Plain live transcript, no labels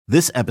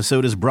This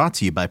episode is brought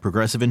to you by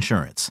Progressive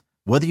Insurance.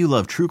 Whether you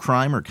love true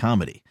crime or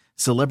comedy,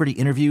 celebrity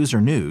interviews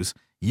or news,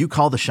 you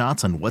call the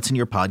shots on what's in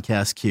your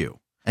podcast queue.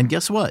 And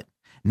guess what?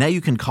 Now you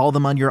can call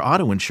them on your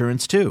auto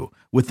insurance too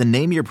with the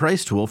Name Your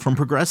Price tool from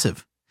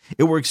Progressive.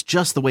 It works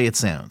just the way it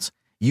sounds.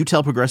 You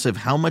tell Progressive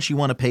how much you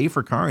want to pay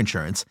for car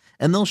insurance,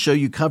 and they'll show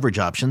you coverage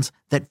options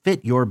that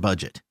fit your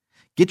budget.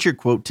 Get your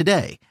quote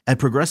today at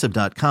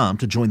Progressive.com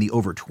to join the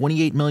over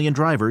 28 million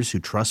drivers who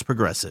trust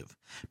Progressive.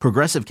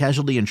 Progressive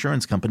Casualty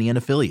Insurance Company and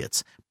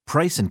Affiliates.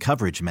 Price and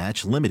coverage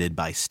match limited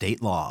by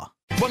state law.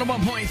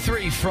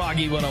 101.3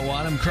 Froggy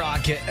 101. I'm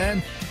Crockett.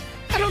 And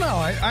I don't know.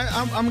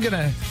 I'm going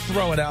to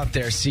throw it out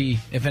there, see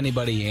if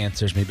anybody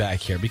answers me back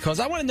here. Because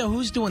I want to know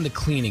who's doing the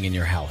cleaning in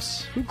your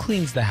house. Who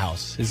cleans the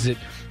house? Is it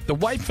the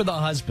wife or the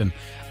husband?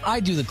 I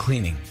do the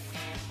cleaning.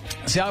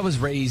 See,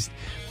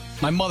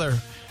 my mother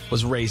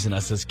was raising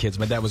us as kids.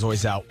 My dad was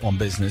always out on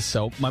business.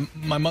 So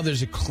my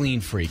mother's a clean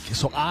freak.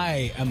 So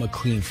I am a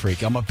clean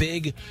freak. I'm a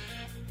big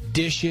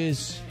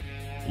dishes,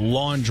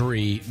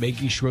 laundry,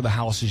 making sure the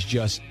house is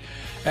just,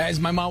 as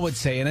my mom would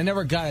say, and I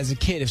never got as a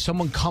kid, if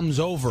someone comes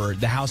over,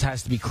 the house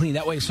has to be clean.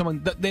 That way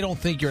they don't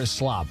think you're a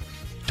slob.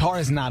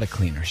 Tara's not a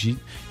cleaner.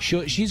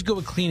 She's good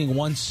with cleaning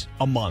once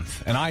a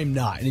month, and I'm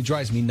not, and it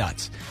drives me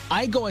nuts.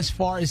 I go as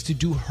far as to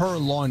do her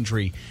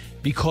laundry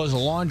because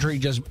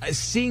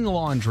seeing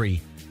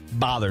laundry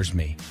bothers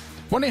me.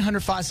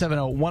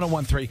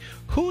 1-800-570-1013.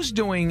 Who's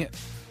doing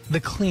the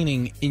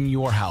cleaning in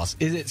your house?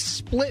 Is it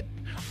split?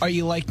 Are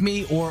you like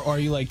me, or are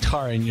you like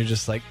Tara and you're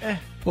just like,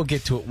 we'll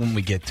get to it when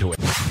we get to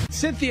it?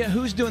 Cynthia,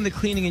 who's doing the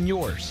cleaning in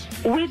yours?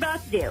 We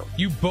both do.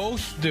 You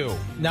both do?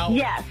 Now,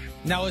 yes.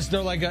 Now, is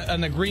there like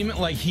an agreement,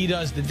 like he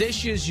does the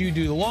dishes, you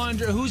do the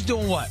laundry? Who's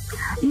doing what?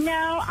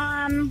 No,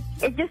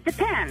 it just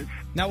depends.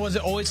 Now, was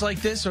it always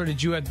like this, or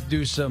did you have to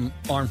do some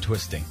arm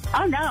twisting?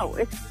 Oh, no,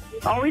 it's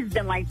always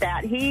been like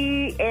that.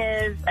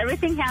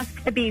 Everything has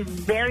to be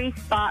very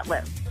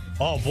spotless.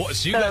 Oh, boy,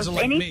 so you guys are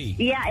like me.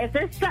 Yeah, if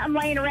there's something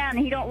laying around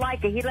and he don't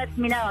like it, he lets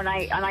me know, and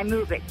I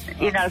move it,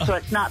 so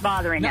it's not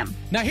bothering him.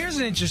 Now, here's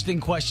an interesting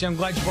question. I'm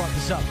glad you brought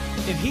this up.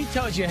 If he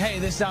tells you, hey,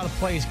 this is out of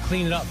place,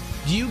 clean it up,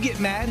 do you get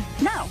mad?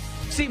 No.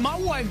 See, my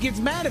wife gets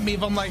mad at me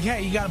if I'm like,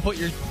 hey, you got to put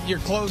your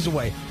clothes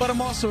away. But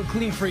I'm also a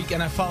clean freak,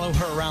 and I follow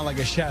her around like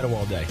a shadow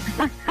all day.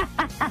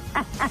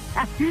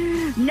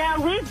 No,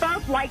 we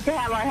both like to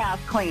have our house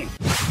clean.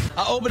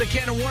 Open a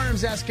can of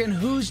worms asking,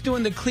 who's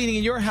doing the cleaning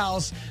in your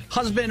house?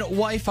 Husband,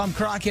 wife, I'm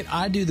Crockett.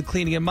 I do the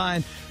cleaning in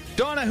mine.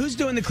 Donna, who's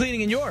doing the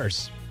cleaning in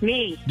yours?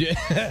 Me.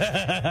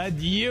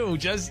 Just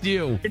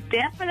you.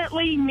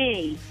 Definitely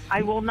me.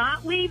 I will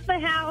not leave the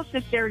house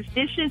if there's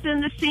dishes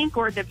in the sink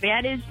or the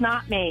bed is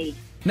not made.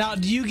 Now,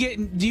 do you get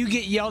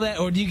yelled at,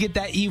 or do you get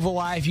that evil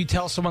eye if you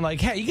tell someone like,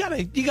 hey,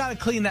 you gotta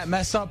clean that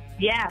mess up?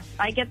 Yes,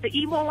 I get the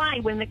evil eye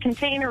when the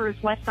container is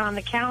left on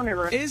the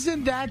counter.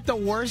 Isn't that the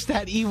worst,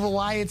 that evil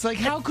eye? It's like,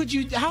 how can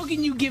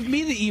you give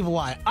me the evil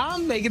eye?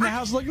 I'm making the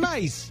house look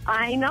nice.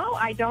 I know,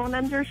 I don't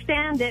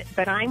understand it,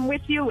 but I'm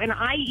with you, and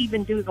I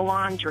even do the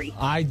laundry.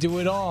 I do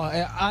it all.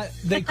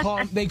 They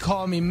call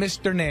me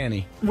Mr.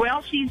 Nanny.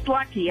 Well, she's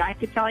lucky, I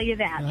could tell you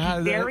that.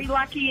 She's very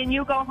lucky, and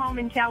you go home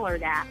and tell her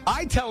that.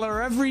 I tell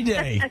her every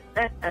day.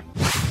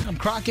 I'm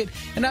Crockett,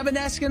 and I've been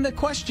asking the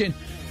question,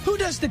 who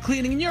does the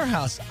cleaning in your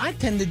house? I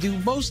tend to do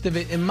most of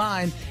it in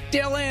mine.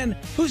 Dale Ann,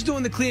 who's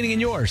doing the cleaning in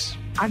yours?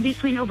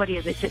 Obviously nobody,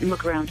 as I sit and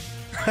look around.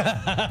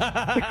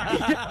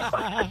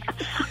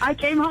 I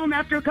came home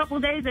after a couple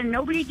of days and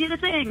nobody did a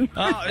thing.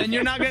 Oh, and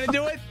you're not going to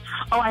do it?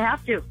 Oh, I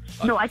have to.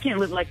 No, I can't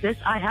live like this.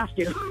 I have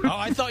to. Oh,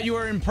 I thought you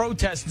were in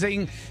protest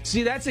saying,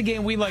 see, that's a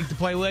game we like to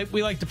play.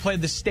 We like to play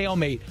the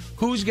stalemate.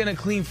 Who's going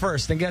to clean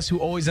first? And guess who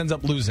always ends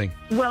up losing?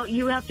 Well,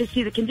 you have to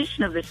see the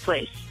condition of this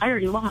place. I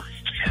already lost.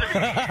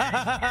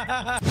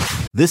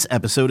 This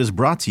episode is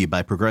brought to you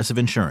by Progressive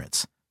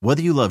Insurance.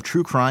 Whether you love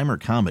true crime or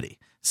comedy,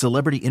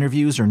 celebrity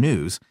interviews or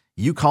news,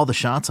 you call the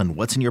shots on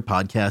what's in your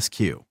podcast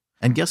queue.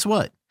 And guess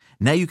what?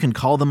 Now you can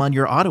call them on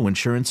your auto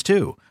insurance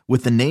too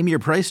with the Name Your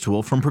Price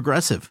tool from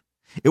Progressive.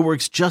 It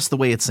works just the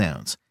way it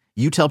sounds.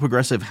 You tell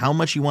Progressive how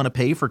much you want to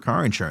pay for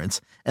car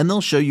insurance, and they'll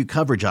show you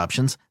coverage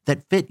options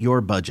that fit your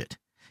budget.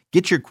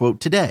 Get your quote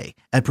today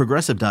at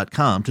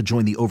Progressive.com to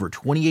join the over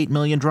 28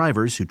 million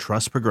drivers who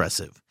trust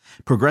Progressive.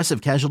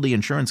 Progressive Casualty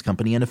Insurance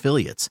Company and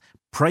Affiliates.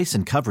 Price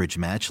and coverage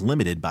match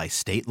limited by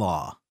state law.